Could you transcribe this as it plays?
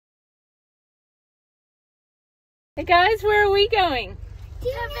Hey guys, where are we going? To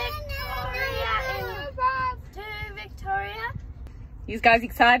Victoria. You guys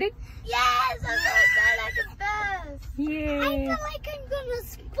excited? Yes, I'm so excited I can burst. Yeah. I feel like I'm gonna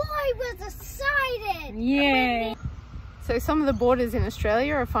spy with excited. Yeah. So some of the borders in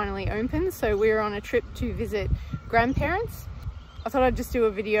Australia are finally open, so we're on a trip to visit grandparents. I thought I'd just do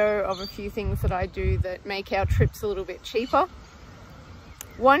a video of a few things that I do that make our trips a little bit cheaper.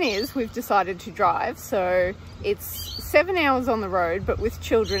 One is we've decided to drive, so it's 7 hours on the road, but with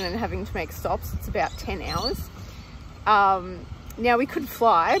children and having to make stops, it's about 10 hours. Now we could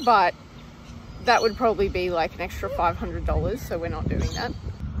fly, but that would probably be like an extra $500, so we're not doing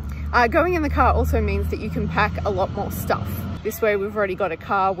that. Going in the car also means that you can pack a lot more stuff. This way we've already got a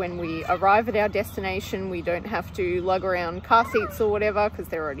car when we arrive at our destination. We don't have to lug around car seats or whatever because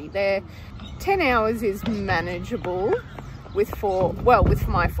they're already there. 10 hours is manageable with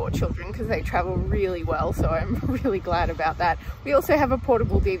my 4 children because they travel really well, so I'm really glad about that. We also have a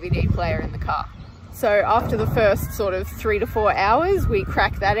portable DVD player in the car. So after the first sort of 3 to 4 hours, we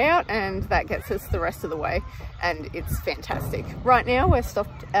crack that out and that gets us the rest of the way, and it's fantastic. Right now we're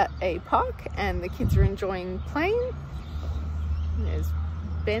stopped at a park and the kids are enjoying playing. There's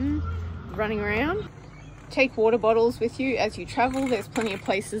Ben running around. Take water bottles with you as you travel. There's plenty of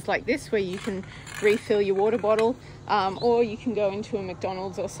places like this where you can refill your water bottle, or you can go into a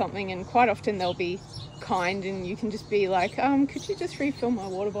McDonald's or something, and quite often they'll be kind and you can just be like, could you just refill my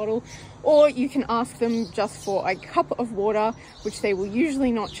water bottle? Or you can ask them just for a cup of water, which they will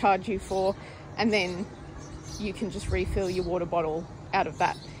usually not charge you for, and then you can just refill your water bottle out of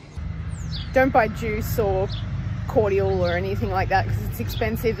that. Don't buy juice or cordial or anything like that because it's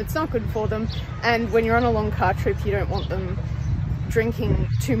expensive, it's not good for them, and when you're on a long car trip you don't want them drinking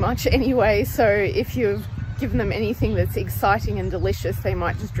too much anyway, so if you've given them anything that's exciting and delicious, they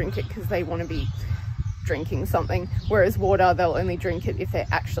might just drink it because they want to be drinking something, whereas water, they'll only drink it if they're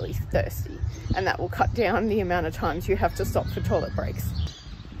actually thirsty, and that will cut down the amount of times you have to stop for toilet breaks.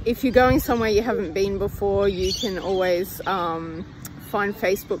 If you're going somewhere you haven't been before, you can always find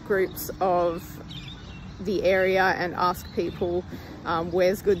Facebook groups of the area and ask people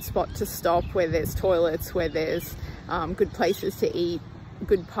where's a good spot to stop, where there's toilets, where there's good places to eat,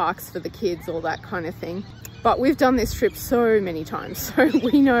 good parks for the kids, all that kind of thing. But we've done this trip so many times, so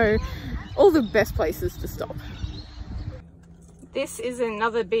we know all the best places to stop. This is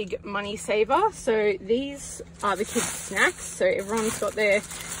another big money saver. So these are the kids' snacks. So everyone's got their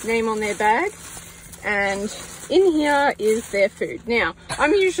name on their bag, and in here is their food. Now,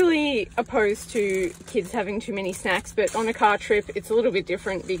 I'm usually opposed to kids having too many snacks, but on a car trip, it's a little bit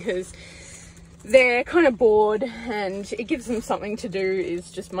different because they're kind of bored and it gives them something to do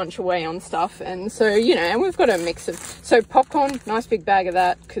is just munch away on stuff. And so, you know, and we've got a mix of, so popcorn, nice big bag of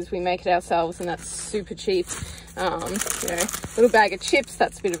that because we make it ourselves and that's super cheap. You know, little bag of chips,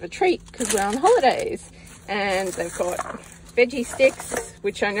 that's a bit of a treat because we're on holidays. And they've got veggie sticks,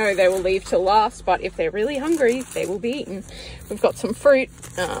 which I know they will leave till last, but if they're really hungry, they will be eaten. We've got some fruit,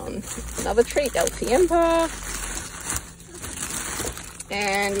 another treat, LCM bar,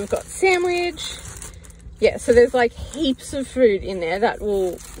 and we've got sandwich. Yeah, so there's like heaps of food in there that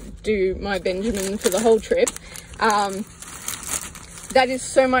will do my Benjamin for the whole trip. That is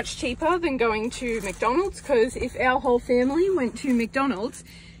so much cheaper than going to McDonald's, because if our whole family went to McDonald's,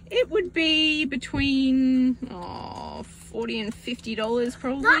 it would be between $40 and $50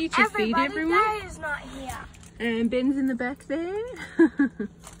 probably to feed everyone. Not is not here. And Ben's in the back there.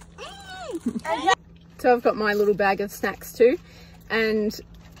 So I've got my little bag of snacks too. And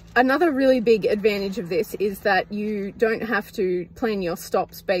another really big advantage of this is that you don't have to plan your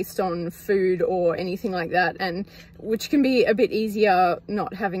stops based on food or anything like that, and which can be a bit easier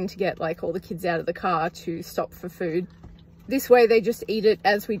not having to get like all the kids out of the car to stop for food. This way they just eat it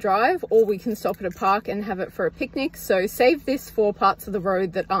as we drive, or we can stop at a park and have it for a picnic. So save this for parts of the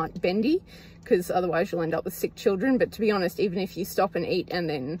road that aren't bendy, because otherwise you'll end up with sick children. But to be honest, even if you stop and eat and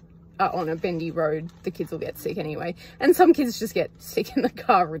then on a bendy road, the kids will get sick anyway. And some kids just get sick in the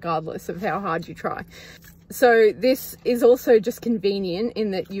car regardless of how hard you try. So this is also just convenient in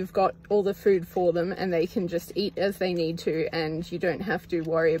that you've got all the food for them and they can just eat as they need to, and you don't have to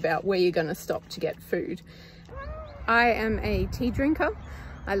worry about where you're going to stop to get food. I am a tea drinker.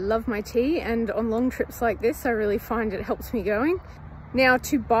 I love my tea, and on long trips like this I really find it helps me going. Now,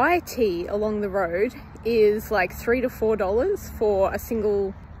 to buy tea along the road is like $3 to $4 for a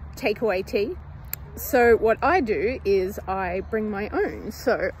single takeaway tea. So what I do is I bring my own.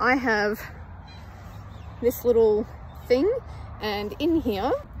 So I have this little thing, and in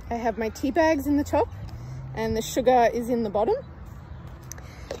here I have my tea bags in the top and the sugar is in the bottom.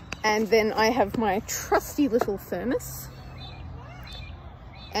 And then I have my trusty little thermos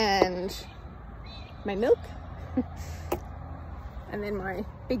and my milk and then my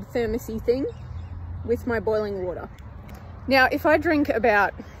big thermosy thing with my boiling water. Now, if I drink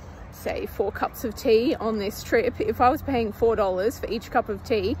about, say, 4 cups of tea on this trip, if I was paying $4 for each cup of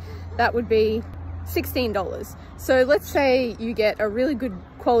tea, that would be $16. So let's say you get a really good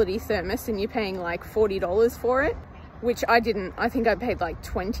quality thermos and you're paying like $40 for it, which I didn't. I think I paid like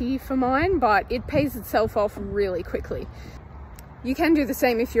 $20 for mine, but it pays itself off really quickly. You can do the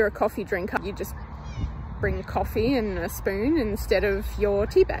same if you're a coffee drinker. You just bring coffee and a spoon instead of your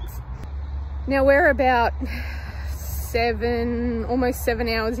tea bags. Now we're about almost 7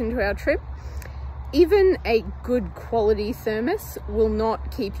 hours into our trip. Even a good quality thermos will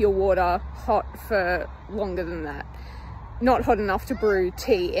not keep your water hot for longer than that. Not hot enough to brew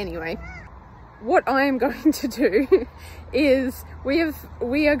tea anyway. What I am going to do is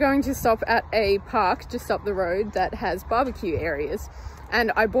we are going to stop at a park just up the road that has barbecue areas,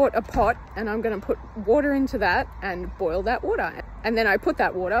 and I bought a pot and I'm going to put water into that and boil that water, and then I put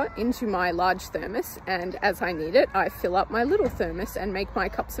that water into my large thermos, and as I need it I fill up my little thermos and make my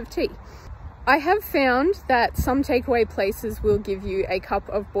cups of tea. I have found that some takeaway places will give you a cup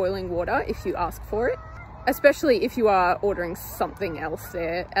of boiling water if you ask for it, especially if you are ordering something else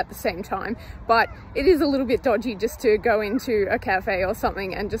there at the same time. But it is a little bit dodgy just to go into a cafe or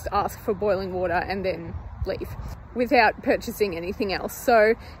something and just ask for boiling water and then leave without purchasing anything else.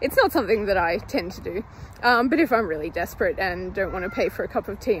 So it's not something that I tend to do. But if I'm really desperate and don't want to pay for a cup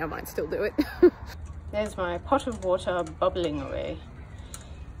of tea, I might still do it. There's my pot of water bubbling away.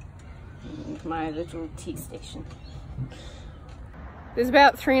 And my little tea station. There's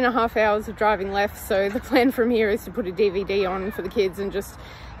about 3.5 hours of driving left, so the plan from here is to put a DVD on for the kids and just,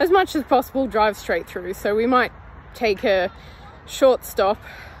 as much as possible, drive straight through. So we might take a short stop,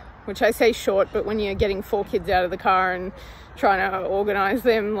 which I say short, but when you're getting 4 kids out of the car and trying to organise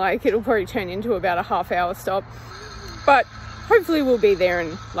them, like, it'll probably turn into about a half-hour stop. But hopefully we'll be there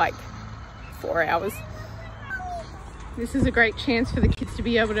in like 4 hours. This is a great chance for the kids to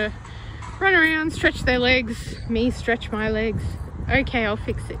be able to run around, stretch their legs, me stretch my legs. Okay, I'll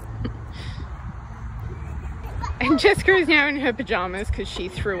fix it. And Jessica is now in her pajamas because she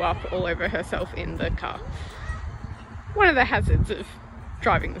threw up all over herself in the car. One of the hazards of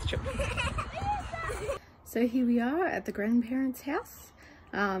driving with children. So here we are at the grandparents' house.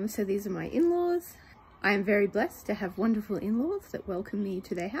 So these are my in-laws. I am very blessed to have wonderful in-laws that welcome me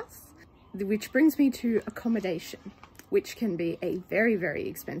to their house. Which brings me to accommodation, which can be a very, very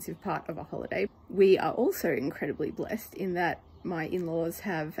expensive part of a holiday. We are also incredibly blessed in that my in-laws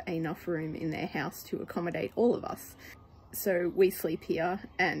have enough room in their house to accommodate all of us. So we sleep here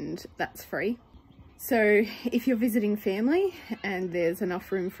and that's free. So if you're visiting family and there's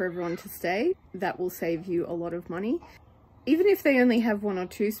enough room for everyone to stay, that will save you a lot of money. Even if they only have 1 or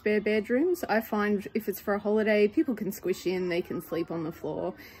 2 spare bedrooms, I find if it's for a holiday, people can squish in, they can sleep on the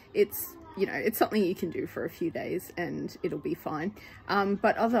floor. It's, you know, it's something you can do for a few days and it'll be fine.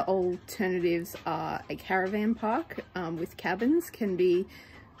 But other alternatives are a caravan park with cabins can be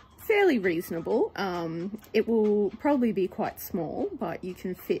fairly reasonable. It will probably be quite small, but you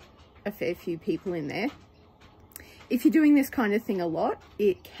can fit a fair few people in there. If you're doing this kind of thing a lot,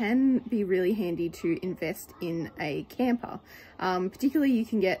 it can be really handy to invest in a camper. Particularly you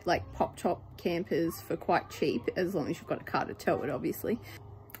can get like pop-top campers for quite cheap, as long as you've got a car to tow it, obviously.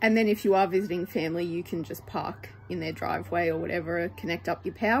 And then if you are visiting family, you can just park in their driveway or whatever, connect up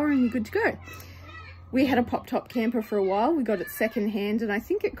your power and you're good to go. We had a pop-top camper for a while. We got it secondhand and I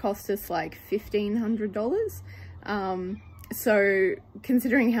think it cost us like $1,500. So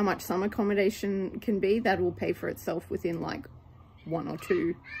considering how much some accommodation can be, that will pay for itself within like 1 or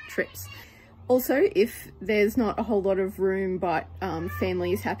 2 trips. Also, if there's not a whole lot of room, but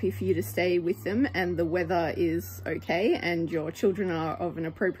family is happy for you to stay with them and the weather is okay and your children are of an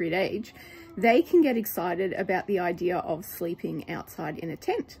appropriate age, they can get excited about the idea of sleeping outside in a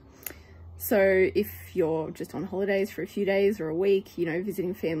tent. So if you're just on holidays for a few days or a week, you know,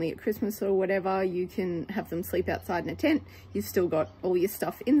 visiting family at Christmas or whatever, you can have them sleep outside in a tent. You've still got all your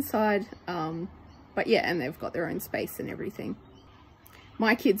stuff inside. But yeah, and they've got their own space and everything.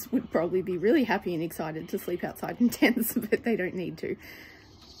 My kids would probably be really happy and excited to sleep outside in tents, but they don't need to.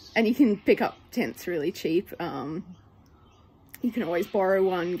 And you can pick up tents really cheap. You can always borrow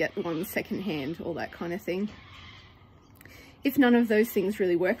one, get one secondhand, all that kind of thing. If none of those things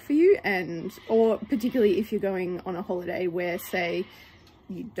really work for you, or particularly if you're going on a holiday where, say,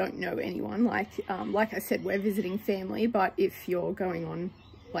 you don't know anyone, like I said, we're visiting family, but if you're going on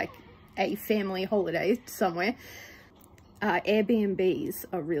like a family holiday somewhere, Airbnbs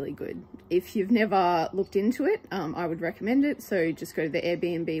are really good. If you've never looked into it, I would recommend it. So just go to the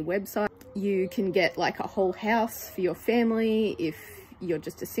Airbnb website. You can get like a whole house for your family. If you're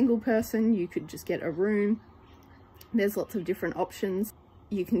just a single person, you could just get a room. There's lots of different options.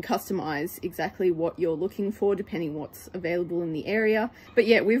 You can customize exactly what you're looking for depending what's available in the area. But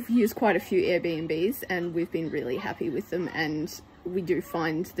yeah, we've used quite a few Airbnbs and we've been really happy with them, and we do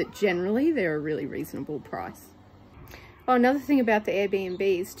find that generally they're a really reasonable price. Oh, another thing about the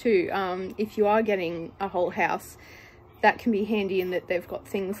Airbnbs too, if you are getting a whole house, that can be handy in that they've got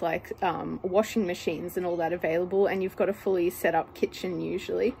things like washing machines and all that available, and you've got a fully set up kitchen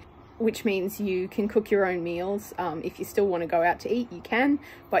usually, which means you can cook your own meals. If you still want to go out to eat, you can,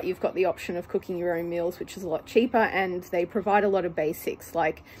 but you've got the option of cooking your own meals, which is a lot cheaper, and they provide a lot of basics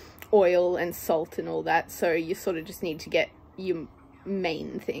like oil and salt and all that, so you sort of just need to get your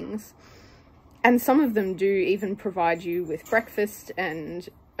main things. And some of them do even provide you with breakfast and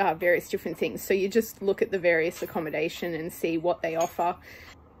various different things. So you just look at the various accommodation and see what they offer.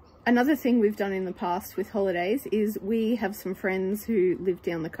 Another thing we've done in the past with holidays is we have some friends who live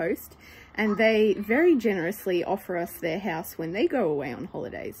down the coast, and they very generously offer us their house when they go away on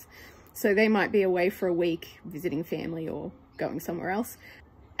holidays. So they might be away for a week visiting family or going somewhere else.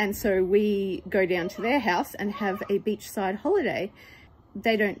 And so we go down to their house and have a beachside holiday.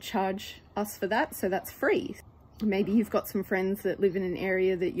 They don't charge us for that, so that's free. Maybe you've got some friends that live in an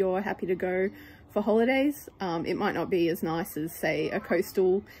area that you're happy to go for holidays. It might not be as nice as, say, a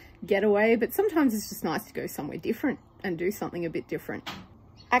coastal getaway, but sometimes it's just nice to go somewhere different and do something a bit different.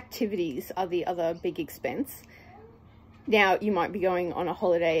 Activities are the other big expense. Now, you might be going on a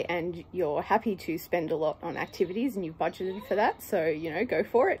holiday and you're happy to spend a lot on activities and you've budgeted for that, so, you know, go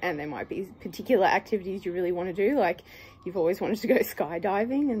for it. And there might be particular activities you really want to do, like you've always wanted to go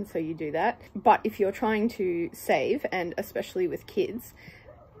skydiving, and so you do that. But if you're trying to save, and especially with kids,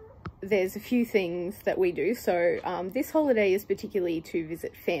 there's a few things that we do. So this holiday is particularly to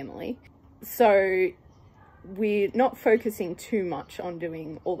visit family. So we're not focusing too much on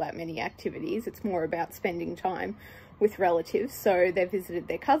doing all that many activities. It's more about spending time with relatives. So they visited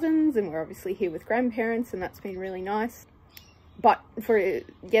their cousins, and we're obviously here with grandparents, and that's been really nice. But for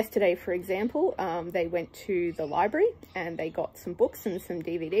yesterday, for example, they went to the library and they got some books and some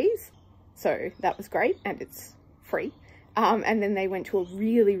DVDs. So that was great, and it's free. And then they went to a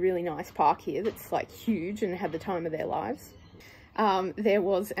really, really nice park here that's like huge and had the time of their lives. There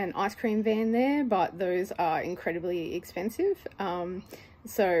was an ice cream van there, but those are incredibly expensive.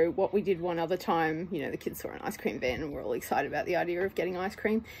 So what we did one other time, you know, the kids saw an ice cream van and we're all excited about the idea of getting ice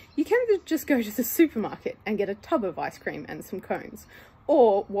cream. You can just go to the supermarket and get a tub of ice cream and some cones.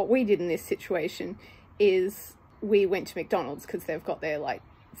 Or what we did in this situation is we went to McDonald's, because they've got their like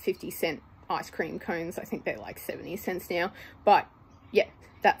 50-cent ice cream cones. I think they're like 70 cents now, but yeah,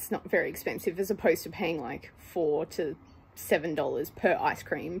 that's not very expensive as opposed to paying like $4 to $7 per ice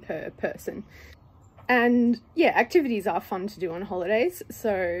cream per person. And yeah, activities are fun to do on holidays.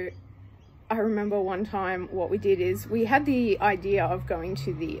 So I remember one time what we did is we had the idea of going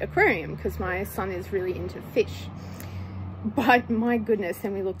to the aquarium because my son is really into fish. But my goodness,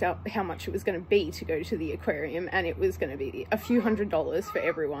 then we looked up how much it was going to be to go to the aquarium, and it was going to be a few $100s for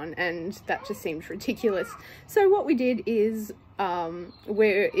everyone, and that just seemed ridiculous. So what we did is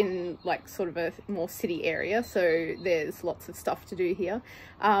we're in like sort of a more city area, so there's lots of stuff to do here.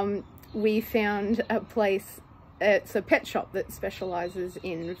 We found a place, it's a pet shop that specializes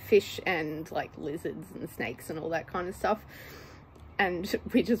in fish and like lizards and snakes and all that kind of stuff. And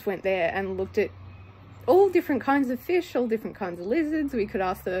we just went there and looked at all different kinds of fish, all different kinds of lizards. We could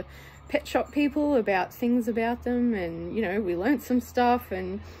ask the pet shop people about things about them, and, you know, we learnt some stuff,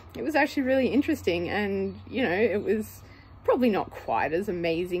 and it was actually really interesting. And, you know, it was probably not quite as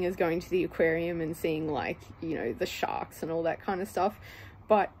amazing as going to the aquarium and seeing, like, you know, the sharks and all that kind of stuff.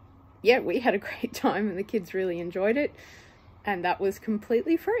 But yeah, we had a great time and the kids really enjoyed it, and that was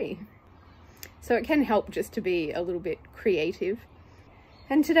completely free. So it can help just to be a little bit creative.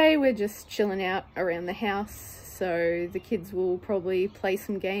 And today we're just chilling out around the house, so the kids will probably play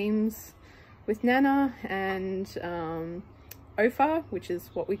some games with Nana, and Ofa, which is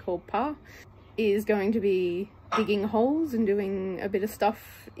what we call Pa, is going to be digging holes and doing a bit of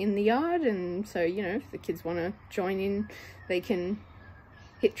stuff in the yard. And so, you know, if the kids want to join in, they can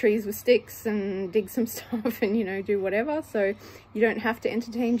hit trees with sticks and dig some stuff and, you know, do whatever. So you don't have to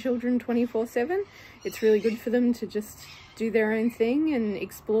entertain children 24/7. It's really good for them to just do their own thing and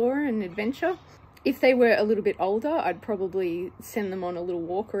explore and adventure. If they were a little bit older, I'd probably send them on a little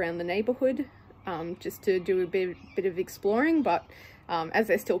walk around the neighborhood, just to do a bit of exploring. But As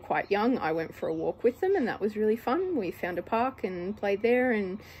they're still quite young, I went for a walk with them and that was really fun. We found a park and played there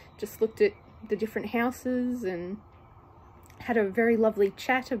and just looked at the different houses and had a very lovely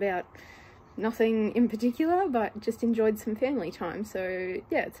chat about nothing in particular, but just enjoyed some family time. So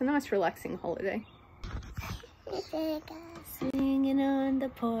yeah, it's a nice relaxing holiday. Singing on the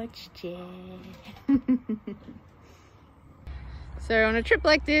porch chair. So on a trip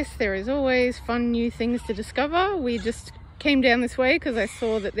like this, there is always fun new things to discover. We just came down this way because I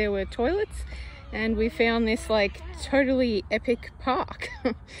saw that there were toilets and we found this like totally epic park.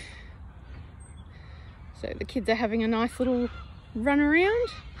 So the kids are having a nice little run around.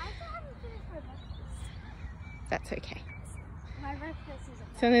 That's okay.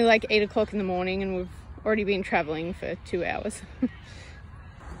 It's only like 8 o'clock in the morning and we've already been traveling for 2 hours.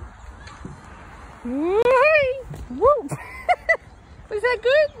 Whoop! Was that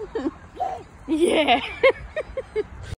good? Yeah.